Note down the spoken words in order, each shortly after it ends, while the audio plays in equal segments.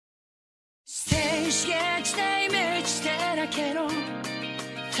激で満ちてだけど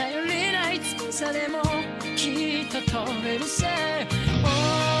頼りない翼でもきっと飛べるさ Oh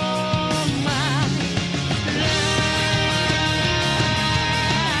my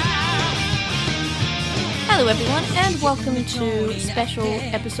Hello everyone, and welcome to special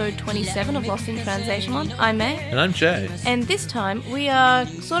episode 27 of Lost in Translationmon. I'm May. And I'm Jay. And this time we are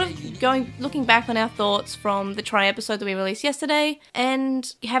sort of looking back on our thoughts from the Try episode that we released yesterday,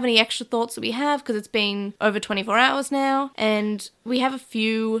 and have any extra thoughts that we have, because it's been over 24 hours now, and we have a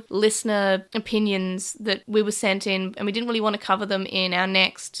few listener opinions that we were sent in, and we didn't really want to cover them in our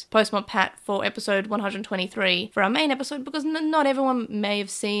next Postmod Pat for episode 123 for our main episode, because not everyone may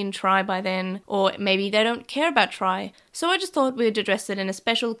have seen Try by then, or maybe they don't care about Try. So I just thought we'd address it in a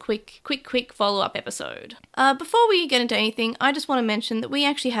special quick follow-up episode. Before we get into anything, I just want to mention that we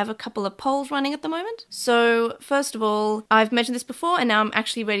actually have a couple of polls running at the moment. So first of all, I've mentioned this before, and now I'm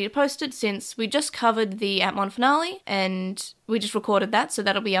actually ready to post it, since we just covered the Atmon finale, and we just recorded that, so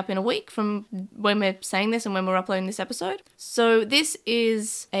that'll be up in a week from when we're saying this and when we're uploading this episode. So this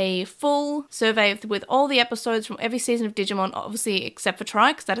is a full survey with all the episodes from every season of Digimon, obviously except for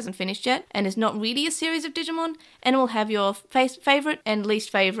Try, because that hasn't finished yet, and is not really a series of Digimon, and it will have your favourite and least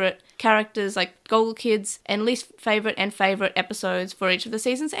favourite characters, like Goggle Kids, and least favourite and favourite episodes for each of the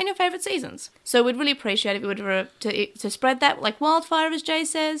seasons, and your favourite seasons. So we'd really appreciate if you would to spread that like wildfire, as Jay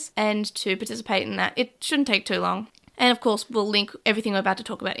says, and to participate in that. It shouldn't take too long. And of course, we'll link everything we're about to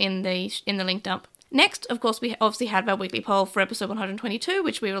talk about in the link dump. Next, of course, we obviously had our weekly poll for episode 122,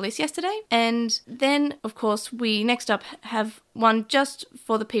 which we released yesterday. And then, of course, we next up have one just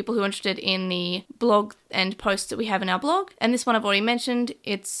for the people who are interested in the blog and posts that we have in our blog. And this one I've already mentioned.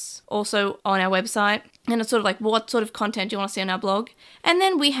 It's also on our website. And it's sort of like what sort of content you want to see on our blog. And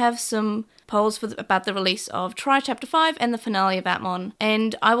then we have some polls about the release of Try Chapter 5 and the finale of Atmon.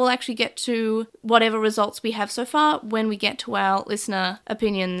 And I will actually get to whatever results we have so far when we get to our listener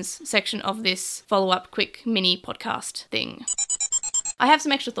opinions section of this follow-up quick mini podcast thing. I have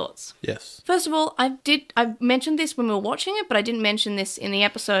some extra thoughts. Yes. First of all, I mentioned this when we were watching it, but I didn't mention this in the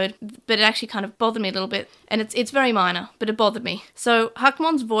episode, but it actually kind of bothered me a little bit, and it's very minor, but it bothered me. So,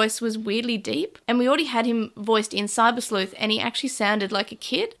 Hakmon's voice was weirdly deep, and we already had him voiced in Cyber Sleuth, and he actually sounded like a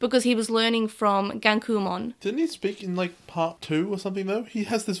kid, because he was learning from Gankumon. Didn't he speak in, like, part 2 or something, though? He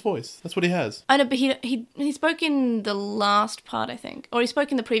has this voice. That's what he has. I know, but he spoke in the last part, I think, or he spoke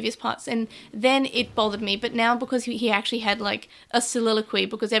in the previous parts, and then it bothered me, but now because he actually had, like, a soliloquy,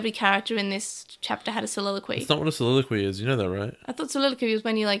 because every character in this chapter had a soliloquy. It's not what a soliloquy is, you know that, right? I thought soliloquy was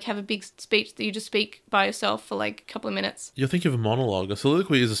when you like have a big speech that you just speak by yourself for like a couple of minutes. You're thinking of a monologue. A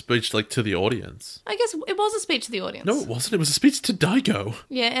soliloquy is a speech like to the audience. I guess it was a speech to the audience. No, it wasn't. It was a speech to Daigo.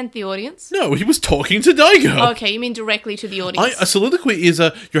 Yeah, and the audience. No, he was talking to Daigo. Okay, you mean directly to the audience. A soliloquy is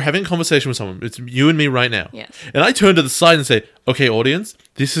you're having a conversation with someone. It's you and me right now. Yes. And I turn to the side and say, okay, audience,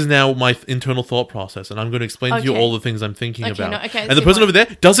 this is now my internal thought process, and I'm going to explain to you all the things I'm thinking about. No, okay, and the person over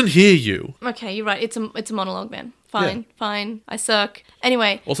there doesn't hear you. Okay, you're right. It's a monologue then. Fine. I suck.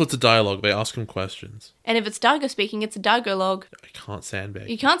 Anyway. Also, it's a dialogue. They ask him questions. And if it's Daigo speaking, it's a Daigo-log. I can't sandbag.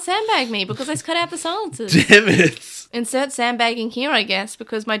 You can't sandbag me because I cut out the silences. Damn it. Insert sandbagging here, I guess,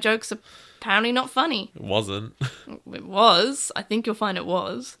 because my jokes are apparently not funny. It wasn't. It was. I think you'll find it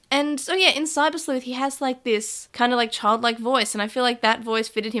was. And so yeah, in Cyber Sleuth, he has like this kind of like childlike voice, and I feel like that voice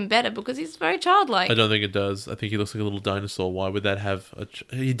fitted him better because he's very childlike. I don't think it does. I think he looks like a little dinosaur. Why would that have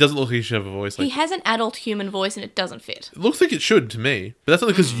he doesn't look like he should have a voice like... He has an adult human voice and it doesn't fit. It looks like it should to me. But that's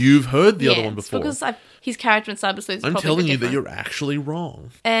only because you've heard the other one before. It's because his character in Cyber Sleuth is I'm probably telling you different. that you're actually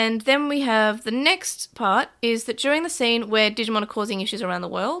wrong. And then we have the next part is that during the scene where Digimon are causing issues around the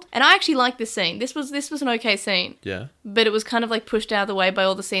world, and I actually like this scene. This was an okay scene. Yeah. But it was kind of like pushed out of the way by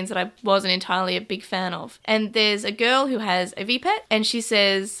all the scenes that I wasn't entirely a big fan of. And there's a girl who has a VPET, and she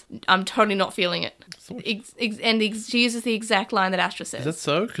says, "I'm totally not feeling it." She uses the exact line that Astra says. Is that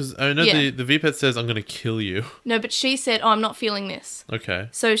so? Because I know the VPET says, "I'm going to kill you." No, but she said, "Oh, I'm not feeling this." Okay.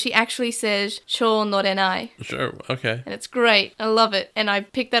 So she actually says, "Sure, not I." Sure, okay. And it's great. I love it. And I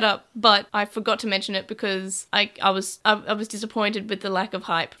picked that up, but I forgot to mention it because I was disappointed with the lack of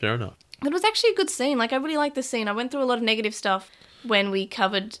hype. Fair enough. It was actually a good scene. Like, I really liked the scene. I went through a lot of negative stuff when we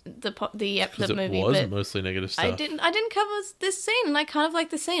covered the movie. Because it was mostly negative stuff. I didn't cover this scene, and I kind of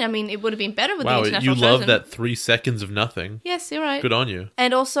like the scene. I mean, it would have been better with the international you version. love that 3 seconds of nothing. Yes, you're right. Good on you.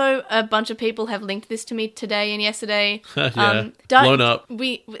 And also, a bunch of people have linked this to me today and yesterday. Yeah, blown up.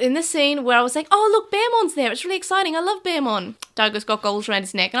 In this scene where I was like, oh, look, Bearmon's there. It's really exciting. I love Bearmon. Daigo's got gold around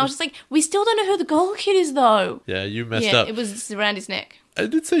his neck. And I was just like, we still don't know who the gold kid is, though. Yeah, you messed up. Yeah, it was around his neck. I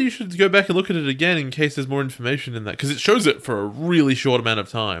did say you should go back and look at it again in case there's more information in that, because it shows it for a really short amount of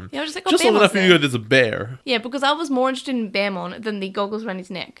time. Yeah, I was just like, just long enough for you to go, there's a bear. Yeah, because I was more interested in Bearmon than the goggles around his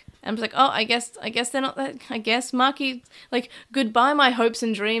neck. And I was like, oh, I guess they're not that. I guess Maki, like, goodbye my hopes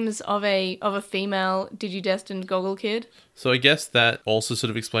and dreams of a female Digidestined goggle kid. So I guess that also sort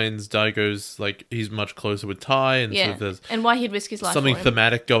of explains Daigo's, like, he's much closer with Tai, and yeah, sort of there's and why he'd risk his life something for him.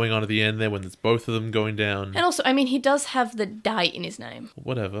 thematic going on at the end there when there's both of them going down. And also, I mean, he does have the Dai in his name.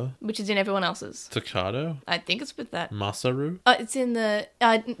 Whatever. Which is in everyone else's. Takado? I think it's with that. Masaru? It's in the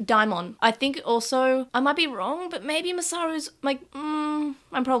Daimon. I think also, I might be wrong, but maybe Masaru's, like, I'm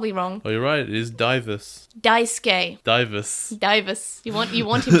probably wrong. Oh, you're right. It is Divus. Daisuke. Divus. You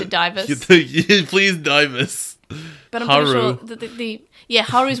want him to Divus. Please Divus. But I'm Haru. pretty sure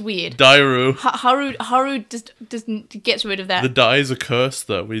Haru's weird. Dairu. Haru just gets rid of that. The die is a curse,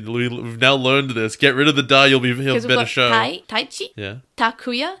 though. We've now learned this. Get rid of the die, you'll have a better show. Taichi. Yeah.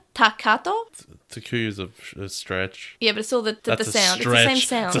 Takuya. Takato. Takuya's a stretch. Yeah, but it's still the sound. Stretch. It's the same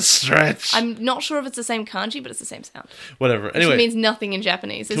sound. It's a stretch. I'm not sure if it's the same kanji, but it's the same sound. Whatever. Anyway. Which means nothing in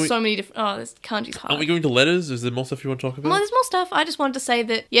Japanese. There's so many different... Oh, this kanji's hard. Aren't we going to letters? Is there more stuff you want to talk about? Well, there's more stuff. I just wanted to say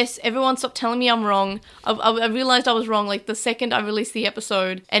that, yes, everyone stopped telling me I'm wrong. I realised I was wrong, like, the second I released the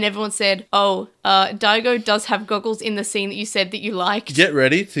episode, and everyone said, Daigo does have goggles in the scene that you said that you liked. Get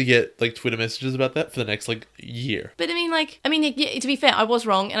ready to get, like, Twitter messages about that for the next, like, year. But, yeah, to be fair, I was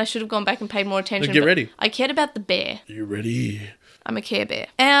wrong, and I should have gone back and paid more attention. Then get ready. I cared about the bear. Are you ready? I'm a Care Bear.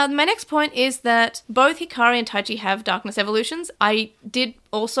 And my next point is that both Hikari and Taichi have darkness evolutions. I did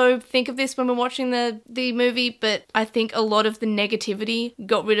also think of this when we were watching the movie, but I think a lot of the negativity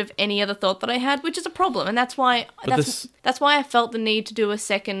got rid of any other thought that I had, which is a problem. And that's why I felt the need to do a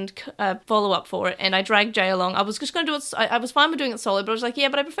second follow-up for it, and I dragged Jay along. I was just going to do it. I was fine with doing it solo, but I was like, yeah,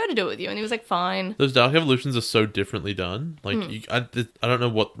 but I prefer to do it with you. And he was like, fine. Those dark evolutions are so differently done. Like, I don't know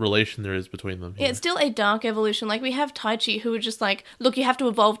what relation there is between them here. Yeah, it's still a dark evolution. Like, we have Taichi, who was just like, look, you have to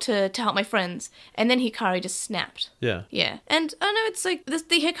evolve to help my friends. And then Hikari just snapped. Yeah. Yeah. And I know it's like,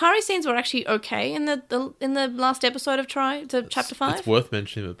 the Hikari scenes were actually okay in the last episode of Chapter 5. It's worth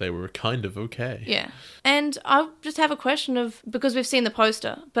mentioning that they were kind of okay. Yeah. And I just have a question of, because we've seen the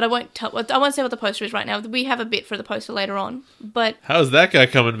poster, but I won't say what the poster is right now. We have a bit for the poster later on. But how's that guy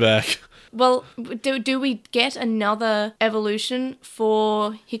coming back? Well, do we get another evolution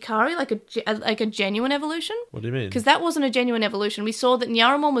for Hikari, like a genuine evolution? What do you mean? Because that wasn't a genuine evolution. We saw that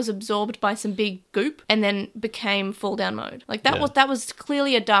Nyaramon was absorbed by some big goop and then became full down mode. Like that was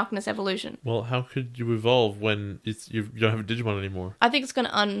clearly a darkness evolution. Well, how could you evolve when you don't have a Digimon anymore? I think it's going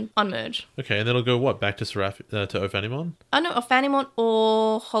to unmerge. Okay, and then it'll go what? Back to Ophanimon? I know Ophanimon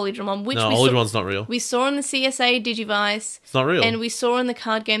or Holydramon. Holydramon's not real. We saw in the CSA Digivice. It's not real. And we saw in the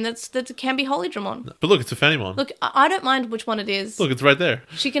card game that can be Holydramon. But look, it's Ophanimon. Look, I don't mind which one it is. Look, it's right there.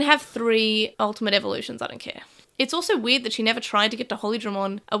 She can have 3 ultimate evolutions. I don't care. It's also weird that she never tried to get to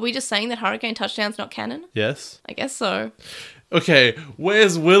Holydramon. Are we just saying that Hurricane Touchdown's not canon? Yes. I guess so. Okay,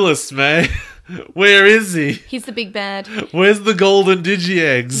 where's Willis, May? Where is he? He's the big bad. Where's the golden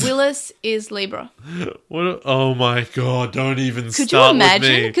Digi-Eggs? Willis is Libra. Oh my god, don't even Could start you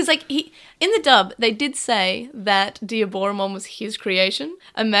imagine? with me. Because in the dub, they did say that Diaboromon was his creation.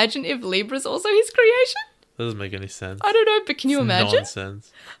 Imagine if Libra's also his creation? That doesn't make any sense. I don't know, but can you imagine?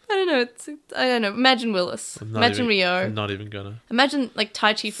 Nonsense. I don't know. Imagine Willis. Imagine Rio. I'm not even gonna. Imagine like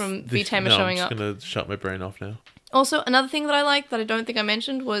Taichi from V-Tamer showing up. I'm just gonna shut my brain off now. Also, another thing that I liked that I don't think I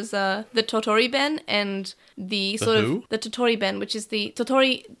mentioned was the Totori Ben and the Totori Ben, which is the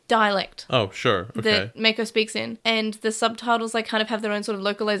Totori dialect. Oh, sure. Okay. That Mako speaks in. And the subtitles like kind of have their own sort of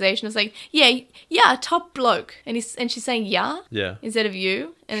localization. It's like, yeah, top bloke. And she's saying yeah instead of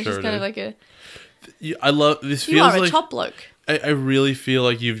you. And it's just kind of like a... I love... This feels you are like... a top bloke. I really feel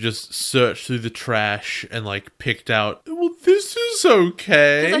like you've just searched through the trash and like picked out, well, this is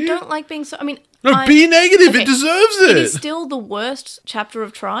okay. Because I don't like being so... I mean... No, be negative. Okay. It deserves it. It is still the worst chapter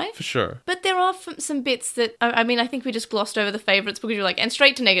of Tri. For sure. But there are some bits that... I mean, I think we just glossed over the favourites because you're like, and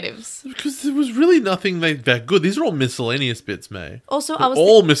straight to negatives. Because there was really nothing that good. These are all miscellaneous bits, May. Also, They're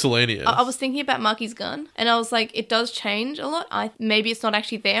all miscellaneous. I was thinking about Maki's gun, and I was like, it does change a lot. Maybe it's not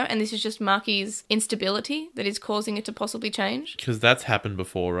actually there, and this is just Maki's instability that is causing it to possibly change. Because that's happened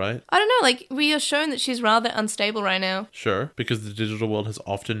before, right? I don't know. Like, we are shown that she's rather unstable right now. Sure, because the digital world has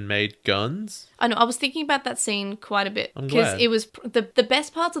often made guns. I know. I was thinking about that scene quite a bit. I'm glad. Because it was... The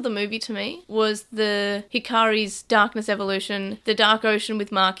best parts of the movie to me was the Hikari's darkness evolution, the Dark Ocean with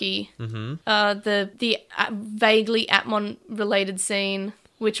Maki, the vaguely Atmon-related scene,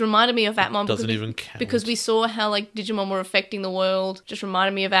 which reminded me of Atmon. Doesn't even count. Because we saw how, like, Digimon were affecting the world. Just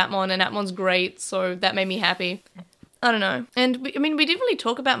reminded me of Atmon, and Atmon's great, so that made me happy. I don't know. And we didn't really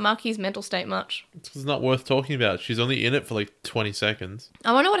talk about Maki's mental state much. It's not worth talking about. She's only in it for like 20 seconds.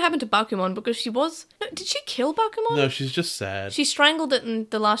 I wonder what happened to Bakumon because she was... No, did she kill Bakumon? No, she's just sad. She strangled it in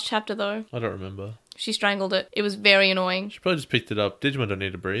the last chapter though. I don't remember. She strangled it. It was very annoying. She probably just picked it up. Digimon don't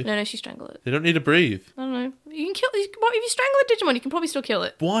need to breathe. No, she strangled it. They don't need to breathe. I don't know. You can kill... If you strangle a Digimon, you can probably still kill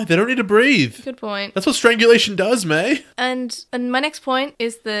it. Why? They don't need to breathe. Good point. That's what strangulation does, May. And my next point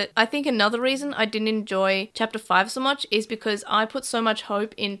is that I think another reason I didn't enjoy Chapter 5 so much is because I put so much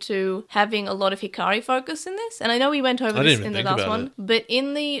hope into having a lot of Hikari focus in this. And I know we went over this in the last one. But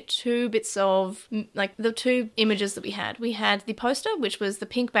in the two bits of... Like, the two images that we had the poster, which was the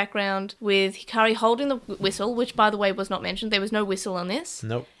pink background with Hikari holding the whistle, which, by the way, was not mentioned. There was no whistle on this.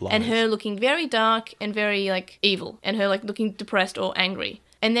 Nope. Lies. And her looking very dark and very, like, evil. And her, like, looking depressed or angry.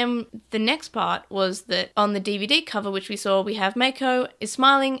 And then the next part was that on the DVD cover, which we saw, we have Mako is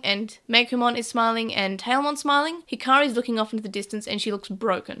smiling and Makomon is smiling and Tailmon smiling. Hikari's looking off into the distance and she looks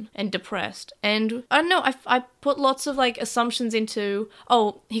broken and depressed. And I don't know, I put lots of like assumptions into,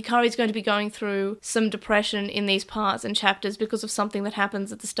 oh, Hikari's going to be going through some depression in these parts and chapters because of something that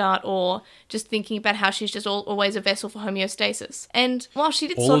happens at the start, or just thinking about how she's just always a vessel for homeostasis. And while she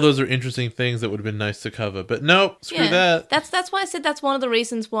did all of those are interesting things that would have been nice to cover, but no, screw that. That's why I said that's one of the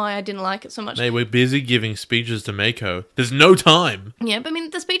reasons why I didn't like it so much. Hey, we're busy giving speeches to Mako. There's no time. Yeah, but I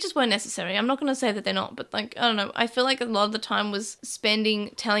mean, the speeches were necessary. I'm not going to say that they're not, but like, I don't know. I feel like a lot of the time was spending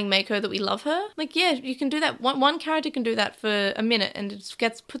telling Mako that we love her. Like, yeah, you can do that. One character can do that for a minute and it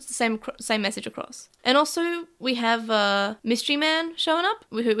puts the same message across. And also, we have Mystery Man showing up,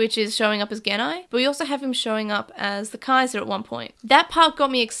 which is showing up as Genai, but we also have him showing up as the Kaiser at one point. That part got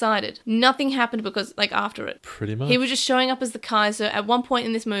me excited. Nothing happened because, like, after it. Pretty much. He was just showing up as the Kaiser at one point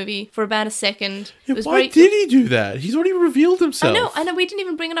in this movie for about a second. Yeah, why did he do that? He's already revealed himself. I know, we didn't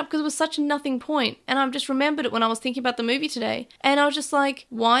even bring it up because it was such a nothing point. And I just remembered it when I was thinking about the movie today. And I was just like,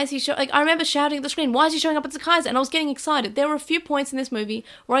 why is he I remember shouting at the screen, why is he showing up as the Kaiser? And I was getting excited. There were a few points in this movie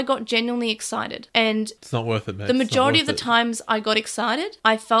where I got genuinely excited. And it's not worth it, mate. The majority of the times I got excited,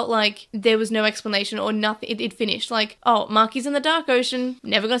 I felt like there was no explanation or nothing. It finished. Like, oh, Maki's in the Dark Ocean.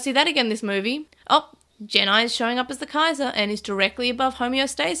 Never gonna see that again this movie. Oh, Genai is showing up as the Kaiser and is directly above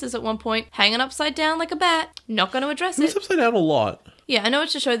homeostasis at one point, hanging upside down like a bat. Not going to address it. He's upside down a lot. Yeah, I know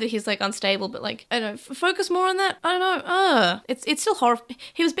it's to show that he's, like, unstable, but, like, I don't know, focus more on that? I don't know. It's still horrifying.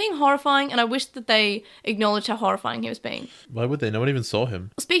 He was being horrifying, and I wish that they acknowledged how horrifying he was being. Why would they? No one even saw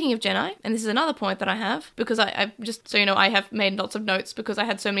him. Speaking of Genai, and this is another point that I have, because I just, so you know, I have made lots of notes because I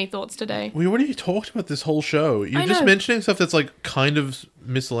had so many thoughts today. We already talked about this whole show. You're just mentioning stuff that's, like, kind of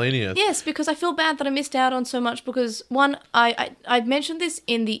miscellaneous. Yes, because I feel bad that I missed out on so much because, one, I mentioned this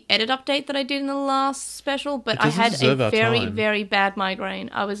in the edit update that I did in the last special, but I had a very, very bad migraine.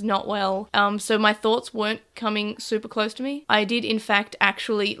 I was not well, so my thoughts weren't coming super close to me. I did, in fact,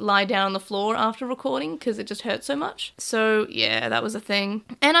 actually lie down on the floor after recording because it just hurt so much. So, yeah, that was a thing.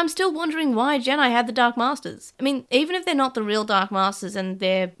 And I'm still wondering why Genai had the Dark Masters. I mean, even if they're not the real Dark Masters and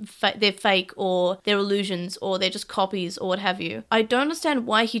they're fake or they're illusions or they're just copies or what have you, I don't understand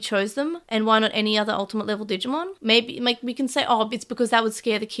why he chose them and why not any other ultimate level Digimon. Maybe like we can say, oh, it's because that would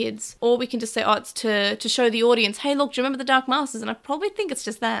scare the kids, or we can just say, oh, it's to show the audience, hey, look, do you remember the Dark Masters? And I probably think it's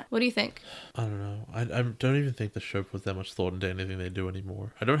just that. What do you think? I don't know. I don't even think the show puts that much thought into anything they do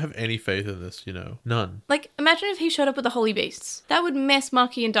anymore. I don't have any faith in this, you know. None. Like, imagine if he showed up with the Holy Beasts. That would mess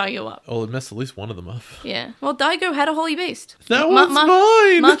Maki and Daigo up. Oh, it messed at least one of them up. Yeah. Well, Daigo had a Holy Beast. That one's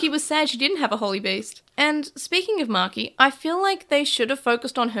mine! Maki was sad she didn't have a Holy Beast. And speaking of Maki, I feel like they should have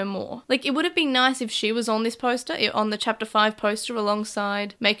focused on her more. Like, it would have been nice if she was on this poster, on the Chapter 5 poster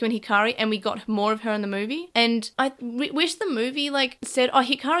alongside Mako and Hikari, and we got more of her in the movie. And I wish the movie, like, said, oh,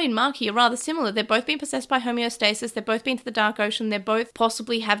 Hikari and Maki are rather similar. They've both been possessed by homeostasis. They've both been to the Dark Ocean. They both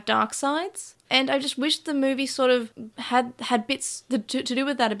possibly have dark sides. And I just wish the movie sort of had bits to do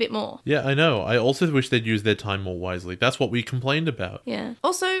with that a bit more. Yeah, I know. I also wish they'd use their time more wisely. That's what we complained about. Yeah.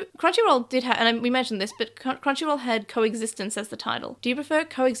 Also, Crunchyroll did have, and we mentioned this, but Crunchyroll had coexistence as the title. Do you prefer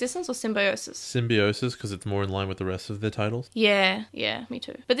coexistence or symbiosis? Symbiosis, because it's more in line with the rest of their titles. Yeah, me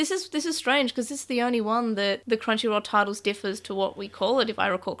too. But this is strange, because this is the only one that the Crunchyroll titles differs to what we call it, if I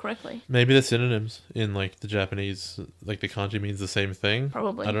recall correctly. Maybe they're synonyms in, like, the Japanese, like, the kanji means the same thing.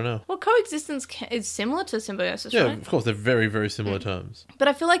 Probably. I don't know. Well, coexistence coexistence is similar to symbiosis, Yeah, right? of course, they're very, very similar terms. But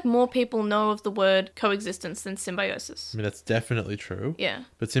I feel like more people know of the word coexistence than symbiosis. I mean, that's definitely true. Yeah.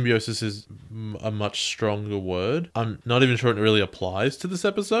 But symbiosis is a much stronger word. I'm not even sure it really applies to this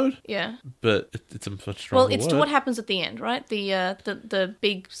episode, Yeah. but it's a much stronger Well, it's word. to what happens at the end, right? The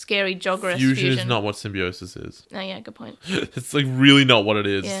big scary Jogress Fusion fusion. is not what symbiosis is. Oh yeah, good point. It's like really not what it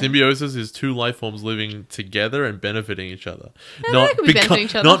is. Yeah. Symbiosis is two life forms living together and benefiting each other. No, they could be benefiting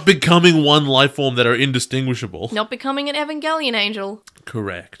each other. Not becoming one life form that are indistinguishable. Not becoming an Evangelion angel.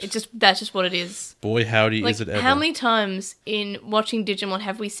 Correct. That's just what it is. Boy, howdy, Like, is it ever. how many times in watching Digimon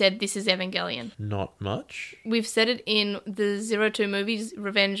have we said this is Evangelion? Not much. We've said it in the 02 movies,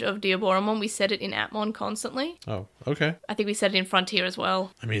 Revenge of Diaboromon. We said it in Atmon constantly. Oh, okay. I think we said it in Frontier as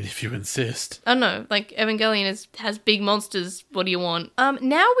well. I mean, if you insist. I don't know, like Evangelion has big monsters. What do you want?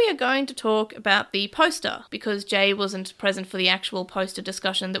 Now we are going to talk about the poster because Jay wasn't present for the actual poster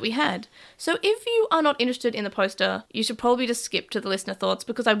discussion that we had. So if you are not interested in the poster, you should probably just skip to the listener thoughts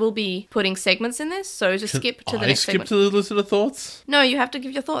because I will be putting segments in this. So just skip to the next skip segment. to the listener thoughts? No, you have to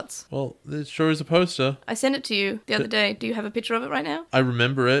give your thoughts. Well, it sure is a poster. I sent it to you the other day. Do you have a picture of it right now? I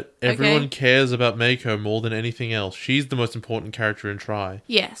remember it. Everyone cares about Mako more than anything else. She's the most important character in Tri.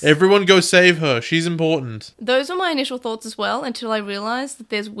 Yes. Everyone go save her. She's important. Those were my initial thoughts as well until I realised that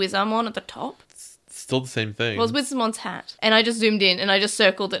there's Wizamon at the top. Still the same thing. Well, it was Wizamon's hat. And I just zoomed in and I just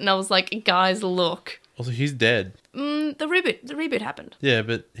circled it and I was like, guys, look. Also, he's dead. The reboot happened. Yeah,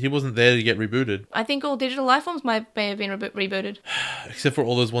 but he wasn't there to get rebooted. I think all digital life forms may have been rebooted. Except for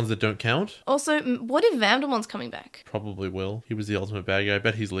all those ones that don't count. Also, what if Vandermon's coming back? Probably will. He was the ultimate bad guy. I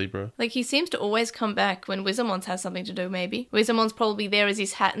bet he's Libra. Like, he seems to always come back when Wizamon's has something to do, maybe. Wizamon's probably there as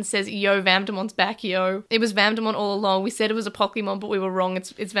his hat and says, yo, Vandermon's back, yo. It was Vandermon all along. We said it was a Pokemon, but we were wrong.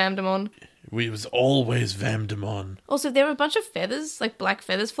 It's Vandermon. It was always Vamdemon. Also, there are a bunch of feathers, like black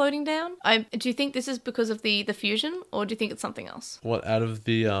feathers floating down. Do you think this is because of the fusion, or do you think it's something else? What, out of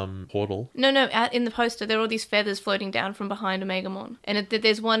the portal? No, out in the poster, there are all these feathers floating down from behind Omegamon. And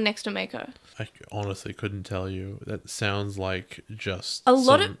there's one next to Mako. I honestly couldn't tell you. That sounds like just A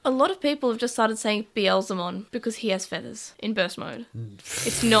lot of people have just started saying Beelzemon because he has feathers in burst mode.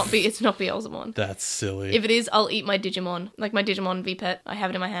 It's not Beelzemon. That's silly. If it is, I'll eat my Digimon. Like my Digimon V-Pet. I have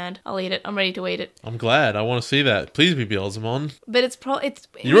it in my hand. I'll eat it. I'm ready to eat it. I'm glad. I want to see that. Please be Beelzemon. But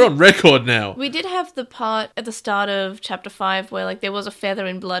You're on record now. We did have the part at the start of chapter 5 where like there was a feather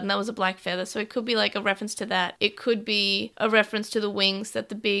in blood and that was a black feather. So it could be like a reference to that. It could be a reference to the wings that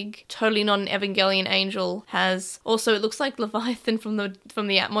the big, totally not an Evangelion angel has. Also, it looks like Leviathan from the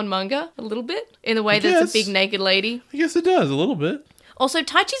Atmon manga a little bit in the way that it's a big naked lady. I guess it does a little bit. Also,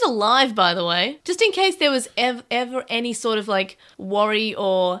 Taichi's alive, by the way. Just in case there was ever any sort of like worry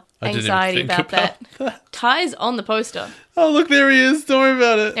or anxiety about that. Tai's on the poster. Oh, look, there he is. Don't worry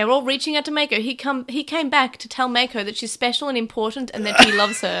about it. They're all reaching out to Mako. He came back to tell Mako that she's special and important and that he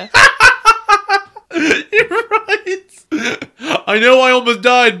loves her. You're right. I know I almost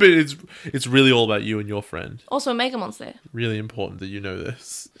died, but it's really all about you and your friend. Also, Megamon's there. Really important that you know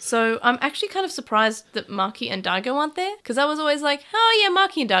this. So I'm actually kind of surprised that Maki and Daigo aren't there, because I was always like, oh yeah,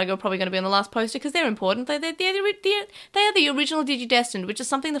 Maki and Daigo are probably going to be on the last poster because they're important. They are the original Digidestined, which is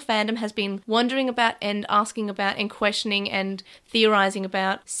something the fandom has been wondering about and asking about and questioning and theorizing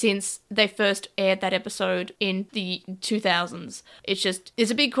about since they first aired that episode in the 2000s.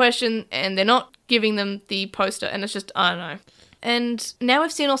 It's a big question, and they're not giving them the poster, and it's just, I don't know. And now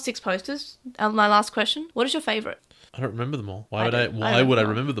we've seen all 6 posters. My last question, what is your favourite? I don't remember them all. Why would I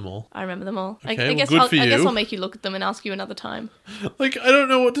remember them all? I remember them all. Okay, I guess I'll make you look at them and ask you another time. Like, I don't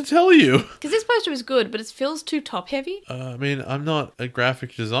know what to tell you. Because this poster is good, but it feels too top heavy. I mean, I'm not a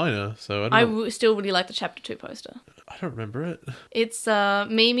graphic designer, so I don't know. Still really like the chapter 2 poster. I don't remember it. It's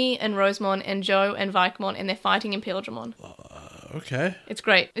Mimi and Rosemon and Joe and Vikemon, and they're fighting in Impelgemon. Okay. It's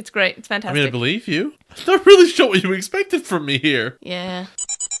great. It's fantastic. I mean, I believe you. I'm not really sure what you expected from me here. Yeah.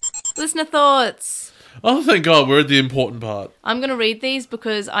 Listener thoughts. Oh, thank God, we're at the important part. I'm going to read these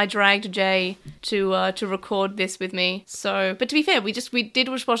because I dragged Jay to record this with me. So, but to be fair, we did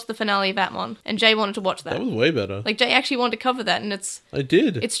watch the finale of Atmon, and Jay wanted to watch that. That was way better. Like, Jay actually wanted to cover that, and I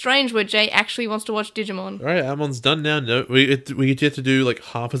did. It's strange where Jay actually wants to watch Digimon. All right, Atmon's done now. No, we get to do like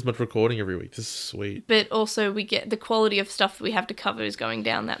half as much recording every week. This is sweet. But also, we get the quality of stuff that we have to cover is going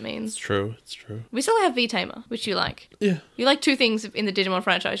down. That means it's true. It's true. We still have V-Tamer, which you like. Yeah. You like 2 things in the Digimon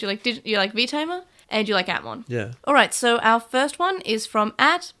franchise. You like V-Tamer. And you like Atmon. Yeah. Alright, so our first one is from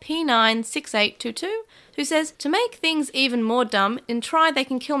 @P96822, who says, to make things even more dumb, in Tri they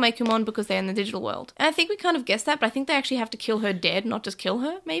can kill Mekumon because they're in the digital world. And I think we kind of guessed that, but I think they actually have to kill her dead, not just kill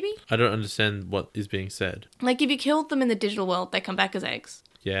her, maybe? I don't understand what is being said. Like, if you killed them in the digital world, they come back as eggs.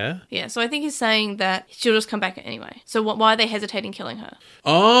 Yeah? Yeah, so I think he's saying that she'll just come back anyway. So why are they hesitating killing her?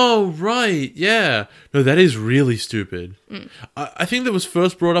 Oh, right. Yeah. No, that is really stupid. I think that was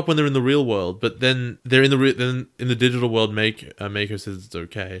first brought up when they're in the real world, but then they're then in the digital world, Mako says it's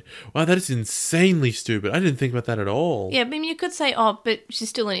okay. Wow, that is insanely stupid. I didn't think about that at all. Yeah, I mean, you could say, oh, but she's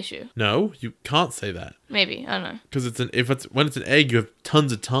still an issue. No, you can't say that. Maybe, I don't know. Because when it's an egg, you have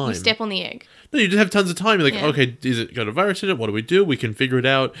tons of time. You step on the egg. No, you just have tons of time. You're like, Yeah. okay, is it got a virus in it? What do we do? We can figure it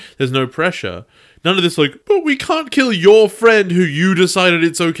out. There's no pressure. None of this like, but we can't kill your friend who you decided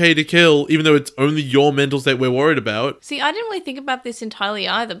it's okay to kill, even though it's only your mental state we're worried about. See, I didn't really think about this entirely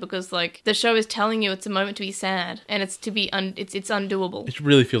either, because like the show is telling you it's a moment to be sad, and it's to be it's undoable. It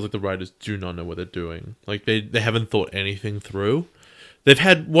really feels like the writers do not know what they're doing. Like they haven't thought anything through. They've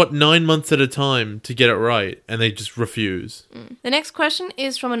had, 9 months at a time to get it right, and they just refuse. The next question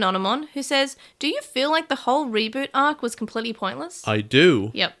is from Anonymon, who says, do you feel like the whole reboot arc was completely pointless? I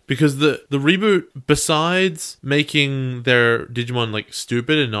do. Yep. Because the reboot, besides making their Digimon, like,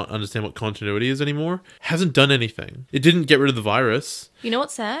 stupid and not understand what continuity is anymore, hasn't done anything. It didn't get rid of the virus. You know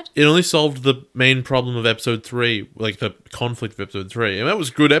what's sad? It only solved the main problem of episode 3, like the conflict of episode 3. And that was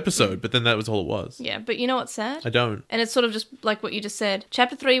a good episode, but then that was all it was. Yeah, but you know what's sad? I don't. And it's sort of just like what you just said.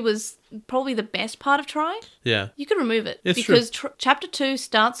 Chapter 3 was probably the best part of Try. Yeah. You could remove it. It's because Chapter 2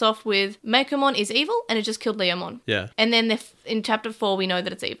 starts off with Makomon is evil and it just killed Leomon. Yeah. And then in Chapter 4 we know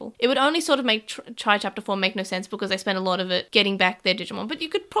that it's evil. It would only sort of make Try Chapter 4 make no sense because they spent a lot of it getting back their Digimon. But you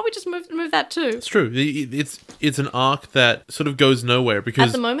could probably just remove that too. It's true. It's an arc that sort of goes nowhere because...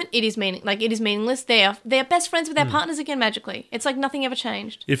 At the moment, it is meaningless. They are best friends with their partners again magically. It's like nothing ever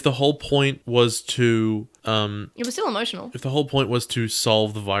changed. If the whole point was to... It was still emotional. If the whole point was to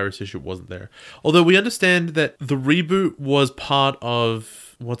solve the virus issue, it wasn't there. Although we understand that the reboot was part of...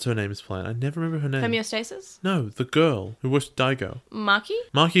 What's her name's plan? I never remember her name. Homeostasis? No, the girl who was Daigo. Maki?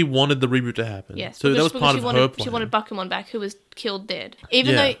 Maki wanted the reboot to happen. Yes. So that was part of her plan. She wanted Bakumon back, who was killed dead.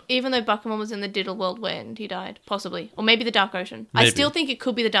 Even though Bakumon was in the digital world when he died, possibly, or maybe the Dark Ocean. Maybe. I still think it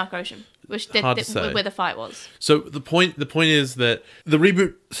could be the Dark Ocean, Hard to say. where the fight was. So the point is that the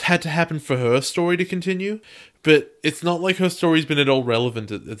reboot had to happen for her story to continue, but it's not like her story's been at all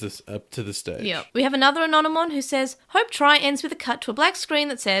relevant at this up to this stage. Yeah. We have another Anonymon who says, hope Try ends with a cut to a black screen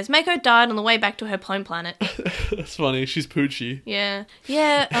that says, Mako died on the way back to her home planet. That's funny. She's Poochie. Yeah.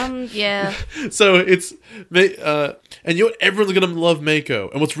 Yeah. So it's... and you know what? Everyone's going to love Mako.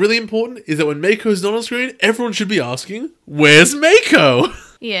 And what's really important is that when Mako's not on screen, everyone should be asking, where's Mako?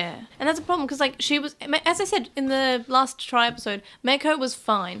 Yeah. And that's a problem because, like, she was, as I said in the last Try episode, Mako was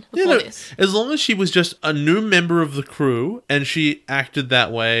fine before this. As long as she was just a new member of the crew and she acted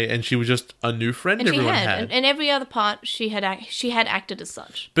that way and she was just a new friend everyone had. And every other part she had acted as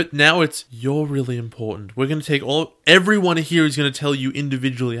such. But now it's, you're really important. We're going to take everyone here is going to tell you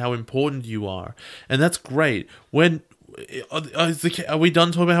individually how important you are. And that's great. When... Are we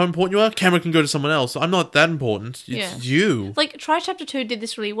done talking about how important you are? Camera can go to someone else. I'm not that important. It's you. Like, Try Chapter 2 did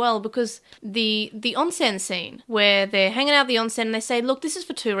this really well because the onsen scene where they're hanging out at the onsen and they say, look, this is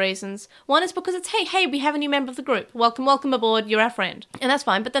for 2 reasons. One is because it's, hey, we have a new member of the group. Welcome aboard. You're our friend. And that's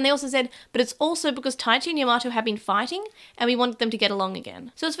fine. But then they also said, but it's also because Taichi and Yamato have been fighting and we wanted them to get along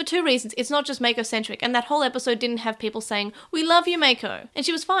again. So it's for 2 reasons. It's not just Mako-centric. And that whole episode didn't have people saying, we love you, Mako. And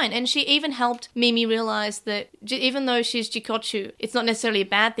she was fine. And she even helped Mimi realize that even though she's Jikochu, it's not necessarily a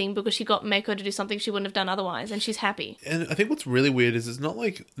bad thing because she got Mako to do something she wouldn't have done otherwise, and she's happy. And I think what's really weird is it's not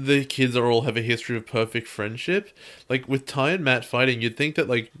like the kids all have a history of perfect friendship. Like with Tai and Matt fighting, you'd think that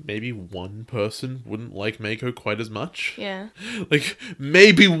like maybe one person wouldn't like Mako quite as much. Yeah. Like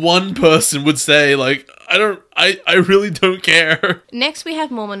maybe one person would say like, I really don't care. Next we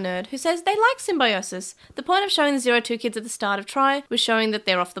have Mormon Nerd, who says they like symbiosis. The point of showing the 02 kids at the start of Try was showing that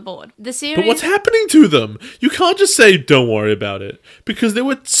they're off the board. The series... But what's happening to them? You can't just say, don't worry about it. Because there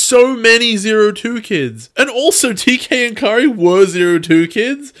were so many 02 kids. And also TK and Kari were 02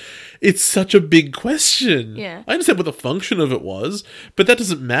 kids. It's such a big question. Yeah. I understand what the function of it was, but that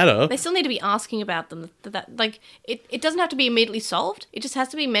doesn't matter. They still need to be asking about them. It doesn't have to be immediately solved. It just has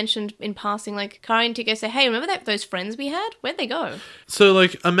to be mentioned in passing. Like, Kari and TK say, hey, remember those friends we had? Where'd they go? So,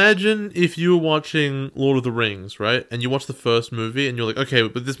 like, imagine if you were watching Lord of the Rings, right? And you watch the first movie and you're like, okay,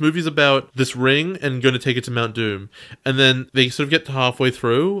 but this movie's about this ring and going to take it to Mount Doom. And then they sort of get to halfway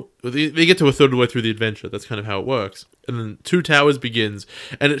through. They get to a third of the way through the adventure. That's kind of how it works. and then Two Towers begins,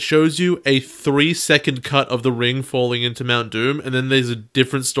 and it shows you a 3-second cut of the ring falling into Mount Doom, and then there's a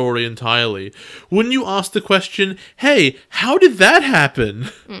different story entirely. Wouldn't you ask the question, hey, how did that happen?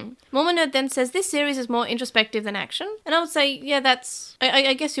 Mormon Nerd then says this series is more introspective than action, and I would say, yeah, that's.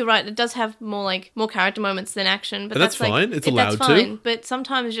 I guess you're right. It does have more character moments than action, but that's fine. It's allowed that's fine. to. But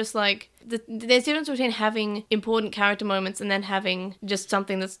sometimes just there's a difference between having important character moments and then having just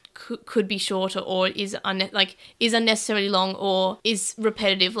something that could be shorter or is unnecessarily long or is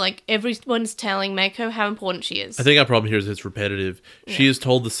repetitive. Like everyone's telling Mako how important she is. I think our problem here is it's repetitive. Yeah. She is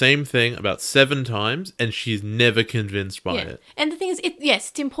told the same thing about 7 times, and she's never convinced by it. And the thing is,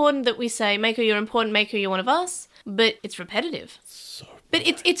 it's important that we say, Mako, you're important, Mako, you're one of us, but it's repetitive. But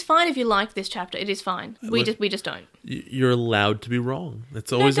it's fine if you like this chapter. It is fine. We just don't. You're allowed to be wrong.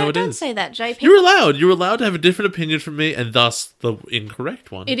 That's always how it is. Don't say that, Jay. You're allowed. You're allowed to have a different opinion from me, and thus the incorrect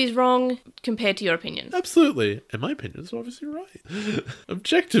one. It is wrong compared to your opinion. Absolutely. And my opinion is obviously right.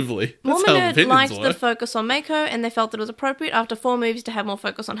 Objectively. That's Mormon how Nerd opinions liked work. the focus on Mako, and they felt that it was appropriate after 4 movies to have more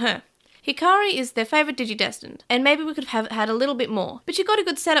focus on her. Hikari is their favourite Digidestined, and maybe we could have had a little bit more, but she got a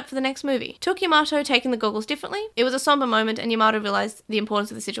good setup for the next movie. Took Yamato taking the goggles differently. It was a somber moment, and Yamato realised the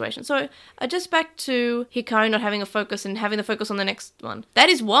importance of the situation. So, just back to Hikari not having a focus and having the focus on the next one. That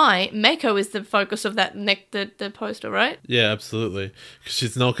is why Mako is the focus of that the poster, right? Yeah, absolutely. Because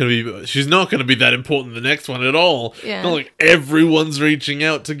she's not going to be that important in the next one at all. Yeah. Not like everyone's reaching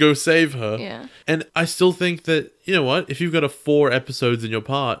out to go save her. Yeah. And I still think that, you know what, if you've got 4 episodes in your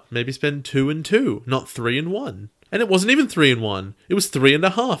part, maybe spend 2 and 2, not 3 and 1. And it wasn't even 3 and 1. It was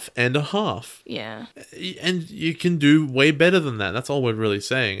 3.5 and a half. Yeah. And you can do way better than that. That's all we're really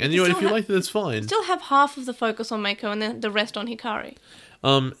saying. And you know, if you like that, it's fine. Still have half of the focus on Mako and then the rest on Hikari.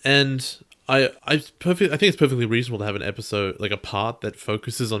 And I think it's perfectly reasonable to have an episode, like a part that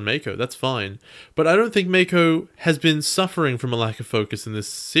focuses on Mako. That's fine. But I don't think Mako has been suffering from a lack of focus in this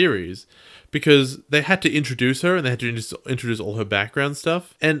series, because they had to introduce her and they had to introduce all her background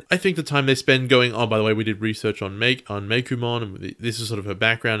stuff. And I think the time they spend going, oh, by the way, we did research on Mekumon, and this is sort of her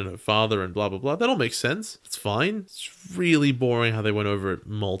background and her father and blah, blah, blah. That all makes sense. It's fine. It's really boring how they went over it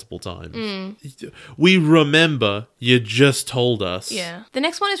multiple times. We remember, you just told us. Yeah. The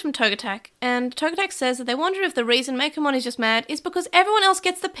next one is from Togetak, and Togetak says that they wonder if the reason Mekumon is just mad is because everyone else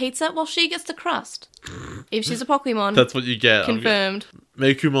gets the pizza while she gets the crust. If she's a Pokemon. That's what you get. Confirmed.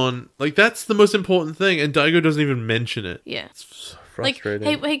 Mekumon, that's the most important thing, and Daigo doesn't even mention it. Yeah. It's so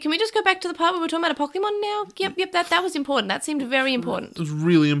frustrating. Hey, can we just go back to the part where we're talking about a Pokemon now? Yep, that was important. That seemed very important. It was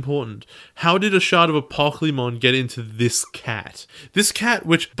really important. How did a shard of a Pokemon get into this cat? This cat,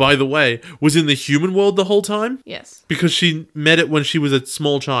 which, by the way, was in the human world the whole time? Yes. Because she met it when she was a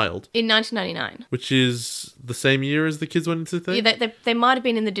small child. In 1999. Which is the same year as the kids went into the thing? Yeah, they might have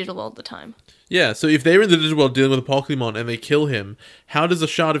been in the digital world at the time. Yeah, so if they're in the digital world dealing with a Pokemon and they kill him, how does a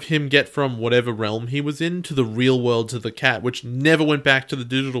shard of him get from whatever realm he was in to the real world to the cat, which never went back to the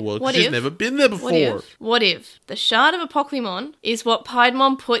digital world because she's never been there before? What if the shard of a Pokemon is what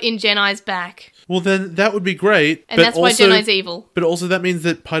Piedmon put in Genai's back? Well, then that would be great. And that's why Genai's evil. But also that means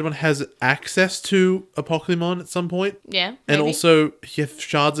that Piedmon has access to a Pokemon at some point. Yeah, maybe. And also he has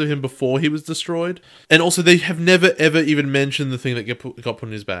shards of him before he was destroyed. And also they have never ever even mentioned the thing that got put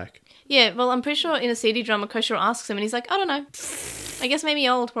on his back. Yeah, well, I'm pretty sure in a CD drama, Koshiro asks him, and he's like, I don't know. I guess maybe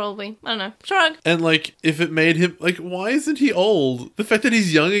old, probably. I don't know. Shrug. And, if it made him... why isn't he old? The fact that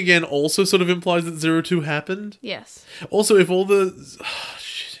he's young again also sort of implies that 02 happened. Yes. Also, if all the... Oh,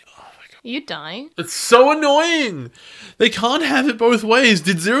 shit. Oh, my God. You dying? It's so annoying! They can't have it both ways.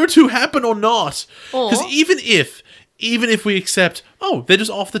 Did 02 happen or not? Because even if we accept, they're just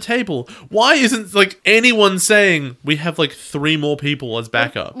off the table, why isn't, anyone saying we have, 3 more people as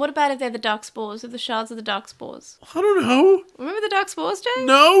backup? What about if they're the Dark Spores, if the shards are the Dark Spores? I don't know. Remember the Dark Spores, Jay?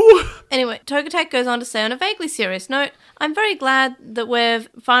 No! Anyway, Togetak goes on to say on a vaguely serious note, I'm very glad that we've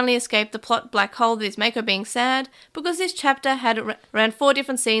finally escaped the plot black hole that is Mako being sad, because this chapter had around 4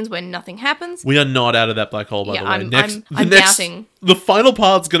 different scenes where nothing happens. We are not out of that black hole, by the way. I'm doubting. The final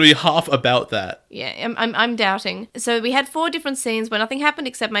part's going to be half about that. Yeah, I'm doubting. So we had 4 different scenes where nothing happened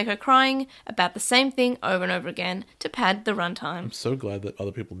except Mako crying about the same thing over and over again to pad the runtime. I'm so glad that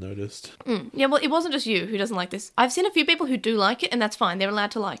other people noticed. Yeah, well, it wasn't just you who doesn't like this. I've seen a few people who do like it, and that's fine. They're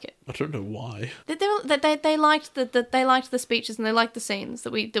allowed to like it. I don't know why. They liked the speeches and they liked the scenes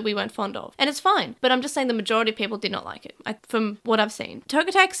that we weren't fond of, and it's fine. But I'm just saying the majority of people did not like it, from what I've seen.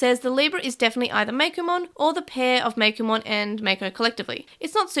 Togetak says the Libra is definitely either Mekumon or the pair of Mekumon and Mako collectively.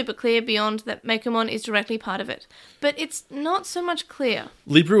 It's not super clear beyond that Mekumon is directly part of it, but it's not so much clear.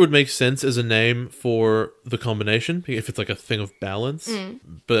 Libra would make sense as a name for the combination if it's a thing of balance,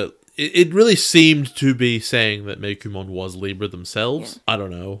 but it really seemed to be saying that Meikumon was Libra themselves. I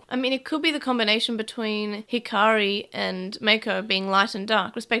don't know. I mean, it could be the combination between Hikari and Mako being light and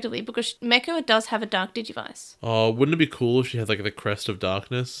dark, respectively, because Mako does have a dark Digivice. Oh, wouldn't it be cool if she had like the crest of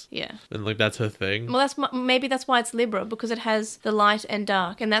darkness? Yeah. And like that's her thing? Well, maybe that's why it's Libra, because it has the light and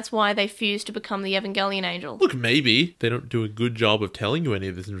dark, and that's why they fused to become the Evangelion angel. Look, maybe they don't do a good job of telling you any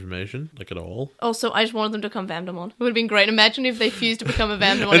of this information, like at all. Also, I just wanted them to become Vamdemon. It would have been great. Imagine if they fused to become a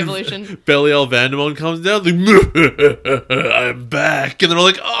Vamdemon evolution. Belial Vandemon comes down, like, I'm back. And they're all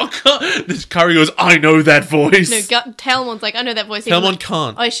like, oh, God. This Kari goes, I know that voice. No, Talmon's like, I know that voice. Talmon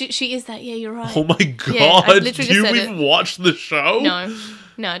can't. Oh, she is that. Yeah, you're right. Oh my God. Yeah, I literally Do just you said even watch the show?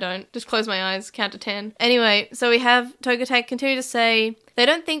 No, I don't. Just close my eyes, count to 10. Anyway, so we have Togetic continue to say they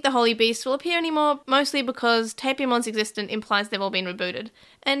don't think the Holy Beast will appear anymore, mostly because Tapiomon's existence implies they've all been rebooted.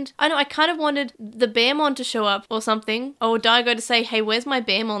 And I know, I kind of wanted the Bearmon to show up or something, or Daigo to say, hey, where's my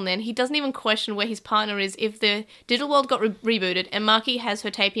Bearmon then? He doesn't even question where his partner is. If the digital world got rebooted and Maki has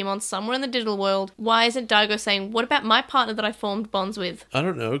her Tapiomon somewhere in the digital world, why isn't Daigo saying, what about my partner that I formed bonds with? I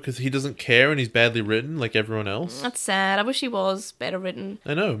don't know, because he doesn't care and he's badly written like everyone else. That's sad. I wish he was better written.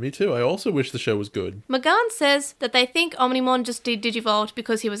 I know, me too. I also wish the show was good. Magan says that they think Omnimon just did Digivolve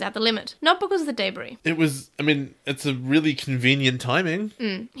because he was at the limit, not because of the debris. It's a really convenient timing.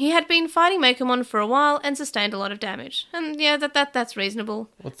 He had been fighting Meikumon for a while and sustained a lot of damage. And yeah, that's reasonable.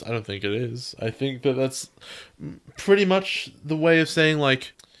 I don't think it is. I think that's pretty much the way of saying,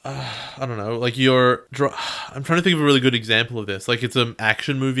 like, I don't know, like I'm trying to think of a really good example of this. Like, it's an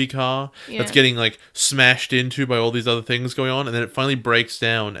action movie car that's getting, like, smashed into by all these other things going on, and then it finally breaks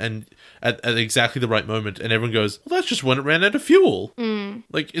down and at exactly the right moment, and everyone goes, well, that's just when it ran out of fuel.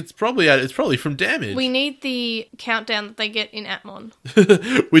 Like, it's probably from damage. We need the countdown that they get in Atmon.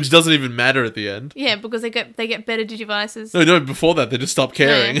 Which doesn't even matter at the end. Yeah, because they get better Digivices. No, before that, they just stop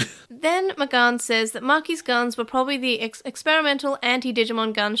caring. Yeah. Then Magan says that Maki's guns were probably the experimental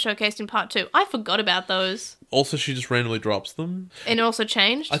anti-Digimon guns showcased in Part 2. I forgot about those. Also, she just randomly drops them. And it also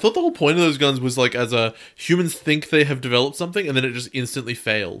changed? I thought the whole point of those guns was, like, humans think they have developed something, and then it just instantly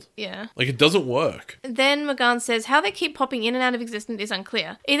failed. Yeah. Like, it doesn't work. Then Magan says how they keep popping in and out of existence is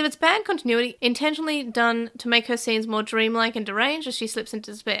unclear. Either it's bad continuity, intentionally done to make her scenes more dreamlike and deranged as she slips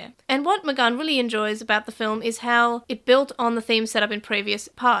into despair. And what Magan really enjoys about the film is how it built on the theme set up in previous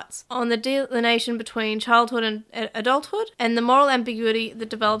parts, on the delineation between childhood and adulthood, and the moral ambiguity that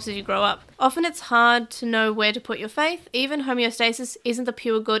develops as you grow up. Often it's hard to know where to put your faith. Even homeostasis isn't the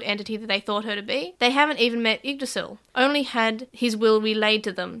pure good entity that they thought her to be. They haven't even met Yggdrasil, only had his will relayed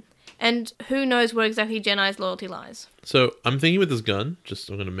to them. And who knows where exactly Genai's loyalty lies. So, I'm thinking with this gun,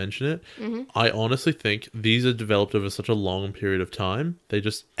 I'm going to mention it, I honestly think these are developed over such a long period of time. They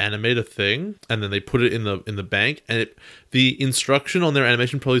just animate a thing, and then they put it in the bank, and the instruction on their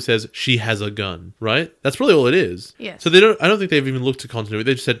animation probably says, she has a gun, right? That's probably all it is. Yes. So I don't think they've even looked at continuity.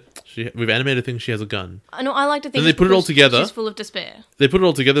 They just said, we've animated a thing, she has a gun. I know, I like to think then they put it all together. She's full of despair. They put it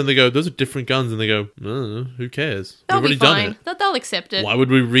all together, and they go, those are different guns, and they go, no, who cares? They'll We've be already fine. done it. They'll accept it. Why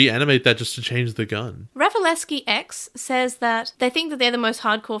would we reanimate that just to change the gun? Rafaleski X says that they think that they're the most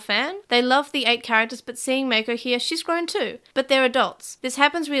hardcore fan. They love the 8 characters, but seeing Mako here, she's grown too. But they're adults. This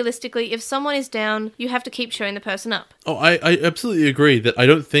happens realistically. If someone is down, you have to keep cheering the person up. Oh, I absolutely agree that I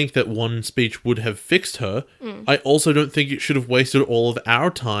don't think that one speech would have fixed her. I also don't think it should have wasted all of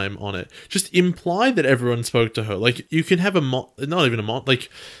our time on it. Just imply that everyone spoke to her. Like, you can have a montage.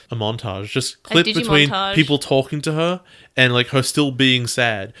 Just clip between people talking to her and, like, her still being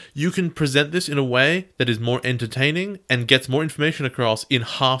sad. You can present this in a way that is more entertaining and gets more information across in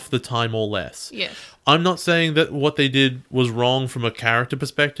half the time or less. Yes. I'm not saying that what they did was wrong from a character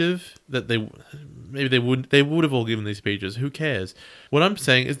perspective, that they would have all given these speeches. Who cares? What I'm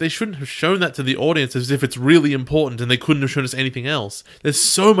saying is they shouldn't have shown that to the audience as if it's really important and they couldn't have shown us anything else. There's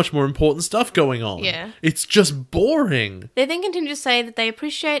so much more important stuff going on. Yeah. It's just boring. They then continue to say that they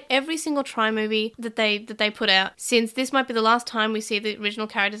appreciate every single Tri movie that they put out, since this might be the last time we see the original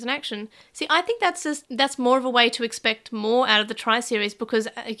characters in action. See, I think that's more of a way to expect more out of the Tri series, because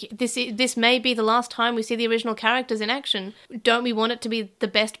this may be the last time we see the original characters in action. Don't we want it to be the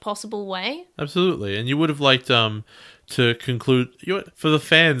best possible way? Absolutely. And you would have liked to conclude, for the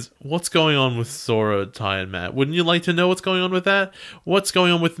fans, what's going on with Sora, Tai, and Matt? Wouldn't you like to know what's going on with that? What's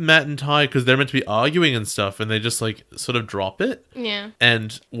going on with Matt and Tai? Because they're meant to be arguing and stuff, and they just, like, sort of drop it. Yeah.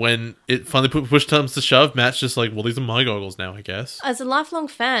 And when it finally push comes to shove, Matt's just like, well, these are my goggles now, I guess. As a lifelong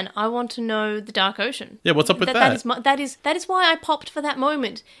fan, I want to know the Dark Ocean. Yeah, what's up with that? That is why I popped for that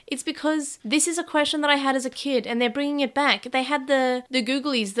moment. It's because this is a question that I had as a kid, and they're bringing it back. They had the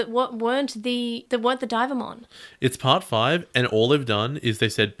Googlies that weren't the Divamon. It's part part 5, and all they've done is they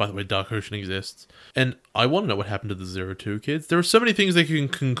said, by the way, Dark Ocean exists. And I want to know what happened to the 02 kids. There are so many things they can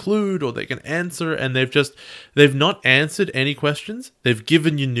conclude or they can answer, and they've not answered any questions. They've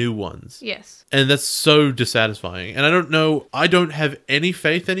given you new ones. Yes. And that's so dissatisfying. And I don't have any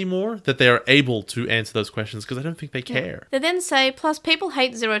faith anymore that they are able to answer those questions because I don't think they care. They then say, plus people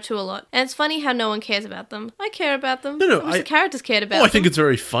hate 02 a lot. And it's funny how no one cares about them. I care about them. No, I wish the characters cared about them. I think it's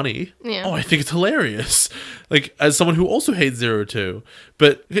very funny. Yeah. I think it's hilarious. Like, as someone who also hates 02.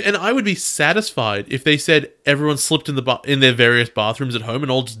 And I would be satisfied if they said everyone slipped in their various bathrooms at home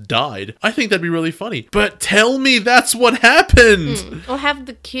and all just died. I think that'd be really funny. But tell me that's what happened! Or have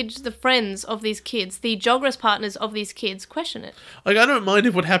the kids, the friends of these kids, the Jogress partners of these kids question it. Like, I don't mind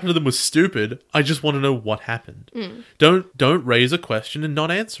if what happened to them was stupid. I just want to know what happened. Don't raise a question and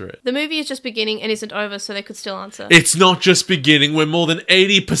not answer it. The movie is just beginning and isn't over, so they could still answer. It's not just beginning. We're more than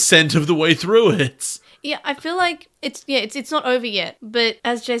 80% of the way through it. Yeah, I feel like it's not over yet. But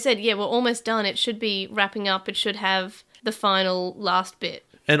as Jay said, we're almost done. It should be wrapping up. It should have the final last bit.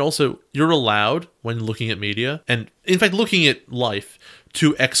 And also, you're allowed, when looking at media, and in fact looking at life,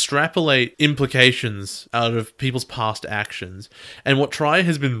 to extrapolate implications out of people's past actions. And what Try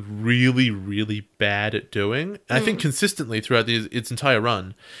has been really, really bad at doing, and I think consistently throughout its entire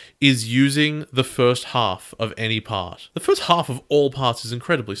run, is using the first half of any part. The first half of all parts is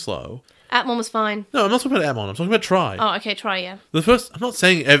incredibly slow. Atmon was fine. No, I'm not talking about Atmon. I'm talking about Try. Oh, okay, Try, yeah. The first... I'm not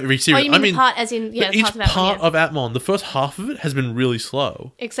saying every series. Oh, you mean the part as in... Yeah, each parts of Atmon, part of Atmon, the first half of it has been really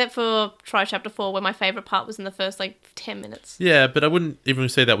slow. Except for Try Chapter 4, where my favourite part was in the first, 10 minutes. Yeah, but I wouldn't even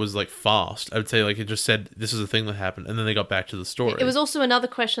say that was, fast. I would say, it just said, this is a thing that happened, and then they got back to the story. It was also another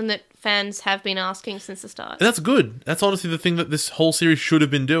question that fans have been asking since the start. And that's good. That's honestly the thing that this whole series should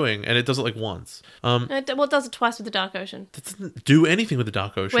have been doing, and it does it, once. It does it twice with the Dark Ocean. That doesn't do anything with the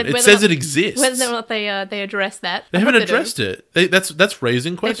Dark Ocean. Whether it says not, it exists. Whether or not they address that. They haven't addressed it. That's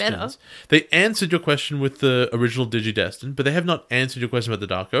raising better. questions. They answered your question with the original Digidestined, but they have not answered your question about the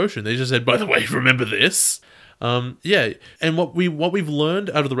Dark Ocean. They just said, by the way, remember this? Yeah. And what we've learned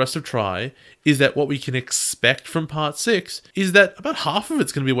out of the rest of Try is that what we can expect from Part 6 is that about half of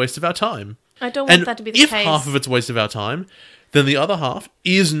it's going to be a waste of our time. I don't want that to be the case. If half of it's a waste of our time, then the other half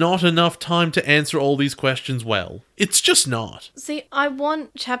is not enough time to answer all these questions well. It's just not. See, I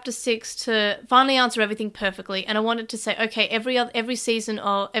want Chapter 6 to finally answer everything perfectly, and I want it to say, okay, every season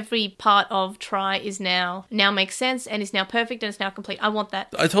or every part of Try is now makes sense and is now perfect and is now complete. I want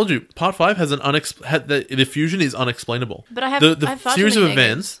that. I told you, Part 5 has the fusion is unexplainable. But I have the far series too of many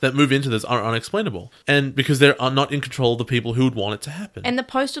events that move into this are unexplainable, and because they're not in control of the people who would want it to happen. And the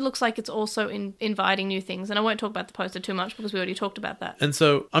poster looks like it's also inviting new things, and I won't talk about the poster too much because we already talked about that. And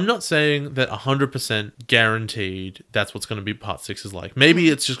so I'm not saying that 100% guaranteed that's what's going to be Part 6 is like. Maybe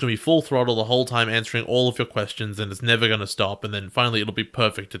it's just going to be full throttle the whole time answering all of your questions and it's never going to stop, and then finally it'll be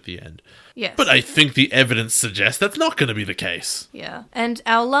perfect at the end. Yes. But I think the evidence suggests that's not going to be the case. Yeah. And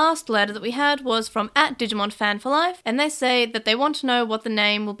our last letter that we had was from @DigimonFanForLife, and they say that they want to know what the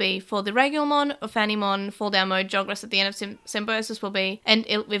name will be for the Regularmon or Fanimon Fall Down Mode Jogress at the end of Symbiosis will be, and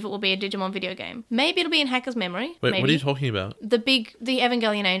if it will be a Digimon video game. Maybe it'll be in Hacker's memory. Wait, maybe. what are you talking about? The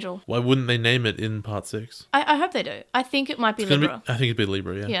Evangelion Angel. Why wouldn't they name it in Part 6? I hope they do. I think it might be Libra. I think it'd be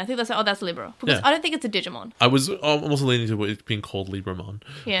Libra, yeah. Yeah, I think that's Libra. Because Yeah. I don't think it's a Digimon. I'm also leaning to it being called Libramon.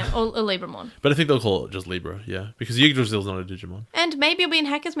 Yeah, or a Libramon. But I think they'll call it just Libra, yeah. Because Yggdrasil's not a Digimon. And maybe it'll be in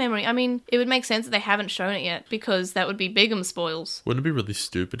Hacker's memory. I mean, it would make sense that they haven't shown it yet, because that would be Bigum spoils. Wouldn't it be really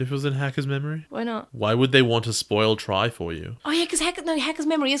stupid if it was in Hacker's memory? Why not? Why would they want to spoil Try for you? Oh yeah, because Hacker's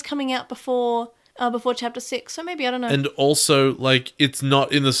memory is coming out before Chapter 6, so maybe, I don't know. And also, it's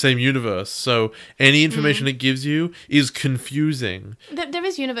not in the same universe, so any information it gives you is confusing. There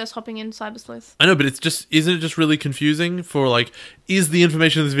is universe hopping in Cyber Sleuth. I know, but isn't it just really confusing for, is the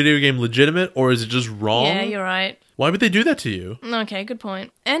information in this video game legitimate, or is it just wrong? Yeah, you're right. Why would they do that to you? Okay, good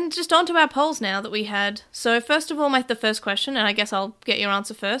point. And just on to our polls now that we had. So first of all, the first question, and I guess I'll get your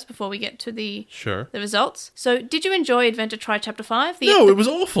answer first before we get to the results. So, did you enjoy Adventure Try Chapter 5? No, it was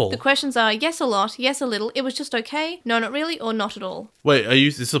awful. The questions are yes a lot, yes a little, it was just okay, no not really, or not at all. Wait,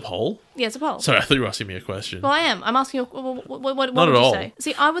 is this a poll? Yeah, it's a poll. Sorry, I thought you were asking me a question. Well, I am. I'm asking you, what would Not at you all. say?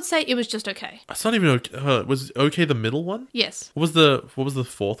 See, I would say it was just okay. It's not even okay. Was okay the middle one? Yes. What was the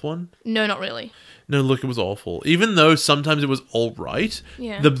fourth one? No, not really. No, look, it was awful. Even though sometimes it was all right,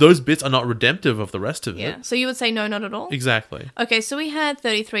 Yeah. those bits are not redemptive of the rest of it. Yeah. So you would say no, not at all? Exactly. Okay, so we had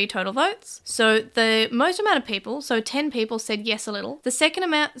 33 total votes. So the most amount of people, so 10 people said yes a little. The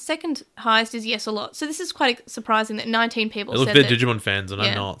second highest is yes a lot. So this is quite surprising that 19 people Look, said they're that. Digimon fans and Yeah.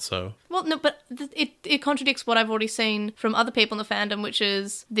 I'm not, so... Well, no, but it contradicts what I've already seen from other people in the fandom, which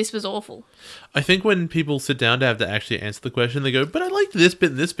is this was awful. I think when people sit down to have to actually answer the question, they go, but I liked this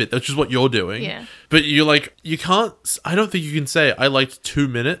bit and this bit, which is what you're doing. Yeah. But you're like, you can't, I don't think you can say, I liked 2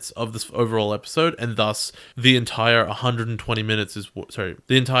 minutes of this overall episode, and thus the entire 120 minutes is, the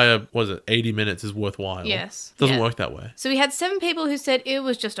entire, 80 minutes is worthwhile. Yes. Doesn't work that way. So we had 7 people who said it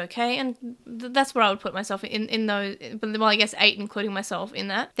was just okay, and that's where I would put myself in those, well, I guess 8 including myself in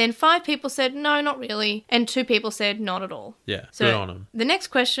that. Then 5 people said no, not really, and 2 people said not at all. Yeah, so good on them. The next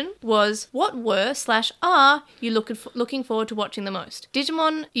question was, what were/are you looking forward to watching the most?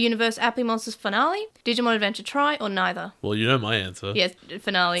 Digimon Universe Apply Monsters finale, Digimon Adventure Try, or neither? Well, you know my answer. Yes,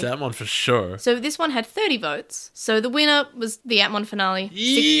 finale. Atmon for sure. So this one had 30 votes. So the winner was the Atmon finale.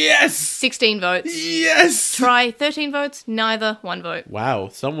 Yes! 16 votes. Yes! Try 13 votes, neither 1 vote. Wow,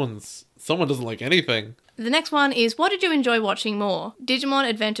 someone doesn't like anything. The next one is, what did you enjoy watching more? Digimon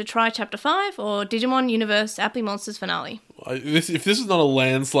Adventure Try Chapter 5 or Digimon Universe Apply Monsters finale? If this is not a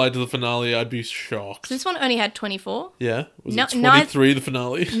landslide to the finale, I'd be shocked. So this one only had 24. Yeah? Was it 23, the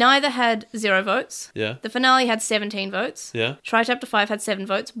finale? Neither had 0 votes. Yeah. The finale had 17 votes. Yeah. Try Chapter 5 had 7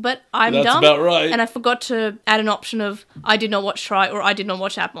 votes, but I'm That's dumb. about right. And I forgot to add an option of I did not watch Try or I did not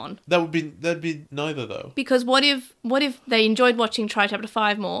watch Atmon. That'd be neither, though. Because what if they enjoyed watching Try Chapter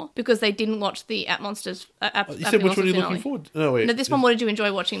 5 more because they didn't watch the Atmonsters You said which one are you looking forward to? No, wait. No, this one, what did you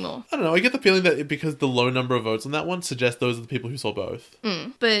enjoy watching more? I don't know. I get the feeling that because the low number of votes on that one suggests those are the people who saw both.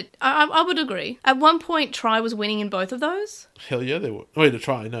 But I would agree. At one point, Try was winning in both of those. Hell yeah, they were. Wait, to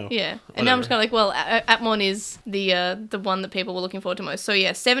Try, no. Yeah. And now I'm just kind of like, well, Atmon is the one that people were looking forward to most. So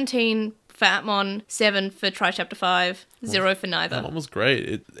yeah, 17 for Atmon, 7 for Try Chapter 5, 0 for neither. Atmon was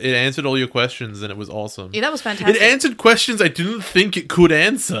great. It answered all your questions and it was awesome. Yeah, that was fantastic. It answered questions I didn't think it could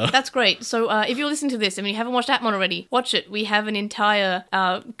answer. That's great. So if you're listening to this and you haven't watched Atmon already, watch it. We have an entire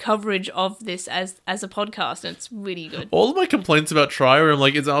coverage of this as a podcast, and it's really good. All of my complaints about Try are, I'm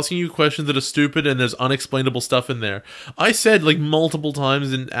like, it's asking you questions that are stupid and there's unexplainable stuff in there. I said like multiple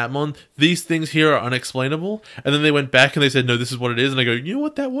times in Atmon, these things here are unexplainable, and then they went back and they said, no, this is what it is, and I go, you know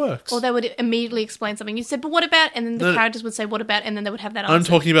what, that works. Or they would immediately explain something. You said, but what about? And then the characters would say, what about? And then they would have that answer. I'm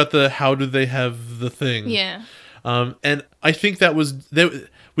talking about the how do they have the thing. Yeah. And I think that was...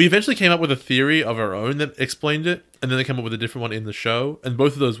 We eventually came up with a theory of our own that explained it, and then they came up with a different one in the show, and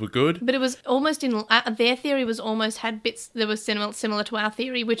both of those were good. But it was almost in... their theory was almost had bits that were similar to our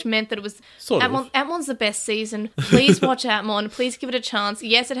theory, which meant that it was... Sort of. Atmon's the best season. Please watch Atmon. Please give it a chance.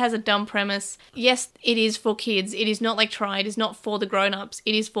 Yes, it has a dumb premise. Yes, it is for kids. It is not like Try. It is not for the grown-ups.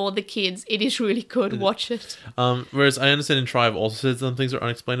 It is for the kids. It is really good. Watch it. Whereas I understand in Try I've also said some things are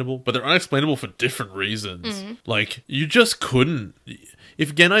unexplainable, but they're unexplainable for different reasons. Like, you just couldn't...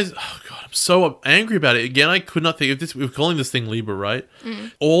 If Genai's... Oh, God, I'm so angry about it. Again, I could not think of this... We're calling this thing Libra, right?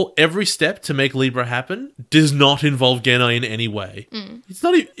 Every step to make Libra happen does not involve Genai in any way. It's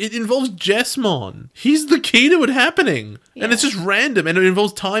not... It involves Jessmon. He's the key to it happening. Yeah. And it's just random. And it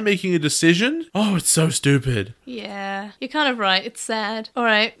involves Ty making a decision. Oh, it's so stupid. Yeah. You're kind of right. It's sad. All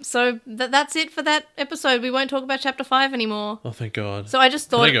right. So that's it for that episode. We won't talk about Chapter 5 anymore. Oh, thank God. So I just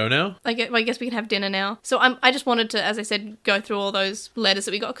thought... Can I go now? I guess we can have dinner now. So I just wanted to, as I said, go through all those letters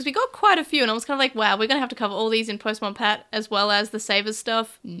that we got, because we got quite a few, and I was kind of like, wow, we're going to have to cover all these in Postmon Pat as well as the Savers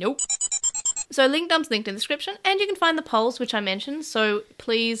stuff. Nope. So link dump's linked in the description, and you can find the polls, which I mentioned, so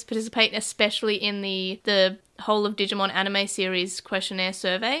please participate, especially in the whole of Digimon anime series questionnaire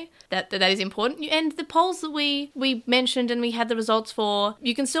survey. That is important. And the polls that we mentioned and we had the results for,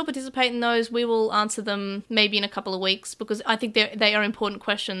 you can still participate in those. We will answer them maybe in a couple of weeks, because I think they are important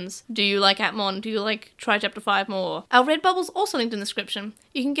questions. Do you like Atmon? Do you like Try Chapter 5 more? Our Redbubble's also linked in the description.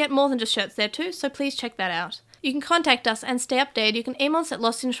 You can get more than just shirts there too, so please check that out. You can contact us and stay updated. You can email us at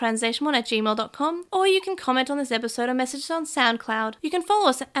LostinTranslationmon@gmail.com, or you can comment on this episode or message us on SoundCloud. You can follow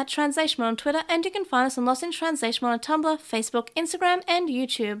us at Translationmon on Twitter, and you can find us on LostinTranslationmon on Tumblr, Facebook, Instagram, and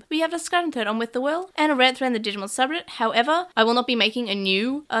YouTube. We have a discussion thread on With the Will and a Reddit thread in the Digimon subreddit. However, I will not be making a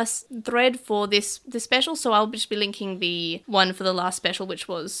new thread for this special, so I'll just be linking the one for the last special, which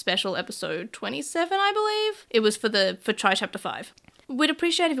was special episode 27, I believe. It was for Try Chapter 5. We'd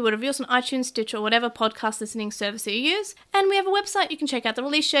appreciate if you would review us on iTunes, Stitcher, or whatever podcast listening service you use. And we have a website. You can check out the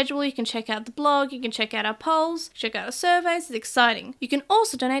release schedule, you can check out the blog, you can check out our polls, check out our surveys. It's exciting. You can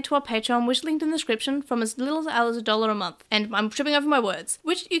also donate to our Patreon, which is linked in the description, from as little as $1 a month. And I'm tripping over my words.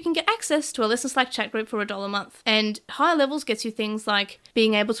 Which you can get access to a Listen Slack chat group for $1 a month. And higher levels gets you things like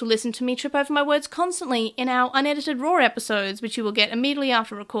being able to listen to me trip over my words constantly in our unedited Raw episodes, which you will get immediately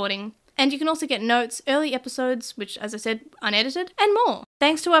after recording. And you can also get notes, early episodes, which, as I said, unedited, and more.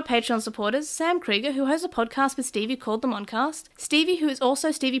 Thanks to our Patreon supporters, Sam Krieger, who hosts a podcast with Stevie called The Moncast, Stevie, who is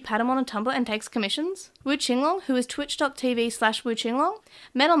also Stevie Patamon on Tumblr and takes commissions, Wu Qinglong, who is twitch.tv/Wu Qinglong,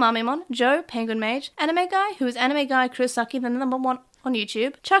 Metal Mamimon, Joe, Penguin Mage, Anime Guy, who is Anime Guy Kurosaki, the number one on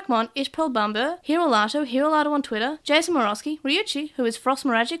YouTube, Chuckmon, Ishpearl Bumber, Hirolato on Twitter, Jason Morosky, Ryuchi, who is Frost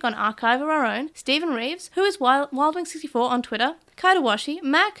Moragic on Archive of Our Own, Stephen Reeves, who is Wildwing64 on Twitter, Kaidawashi,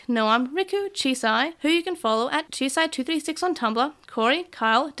 Mac, Noam, Riku, Chisai, who you can follow at Chisai236 on Tumblr, Corey,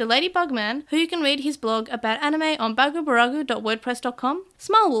 Kyle, DeLadyBugman, who you can read his blog about anime on bagubaragu.wordpress.com,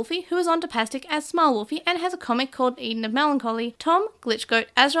 Smile Wolfie, who is on Topastic as Smile Wolfie and has a comic called Eden of Melancholy, Tom, Glitchgoat,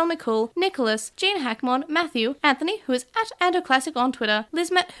 Azrael McCool, Nicholas, Gene Hackmon, Matthew, Anthony, who is at Andoclassic on Twitter,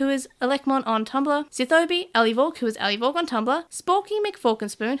 Lizmet, who is Elecmon on Tumblr, Zithobi, Alivork, who is Alivork on Tumblr, Sporky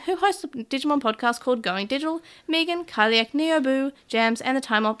McForkenspoon, who hosts a Digimon podcast called Going Digital, Megan, Kyliak, Neoboo, Jams, and the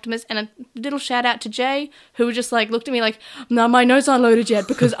Time Optimist, and a little shout out to Jay, who just looked at me like, no, my notes aren't loaded yet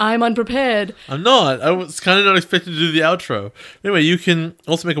because I'm unprepared. I'm not. I was kind of not expecting to do the outro. Anyway, you can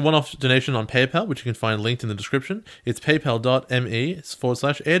also make a one-off donation on PayPal, which you can find linked in the description. It's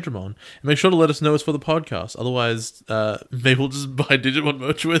paypal.me/Airdramon. And make sure to let us know it's for the podcast. Otherwise, maybe we'll just buy Digimon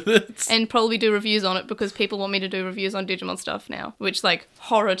merch with it. And probably do reviews on it because people want me to do reviews on Digimon stuff now, which,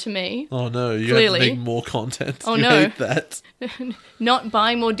 horror to me. Oh no, you Clearly. have to make more content. Oh you no. hate that. Not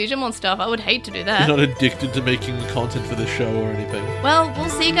buying more Digimon stuff. I would hate to do that. You're not addicted to making the content for the show or anything. Well, we'll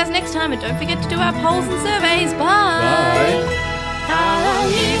see you guys next time, and don't forget to do our polls and surveys. Bye! Bye! ああ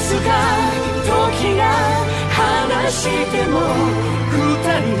いつか時が話しても二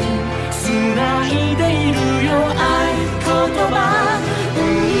人繋いでいるよ合言葉運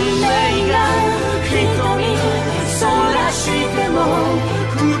命が瞳そらしても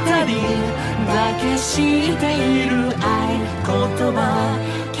二人だけ知っている合言葉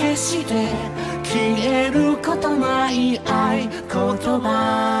決して消えることない合言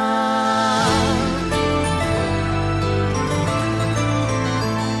葉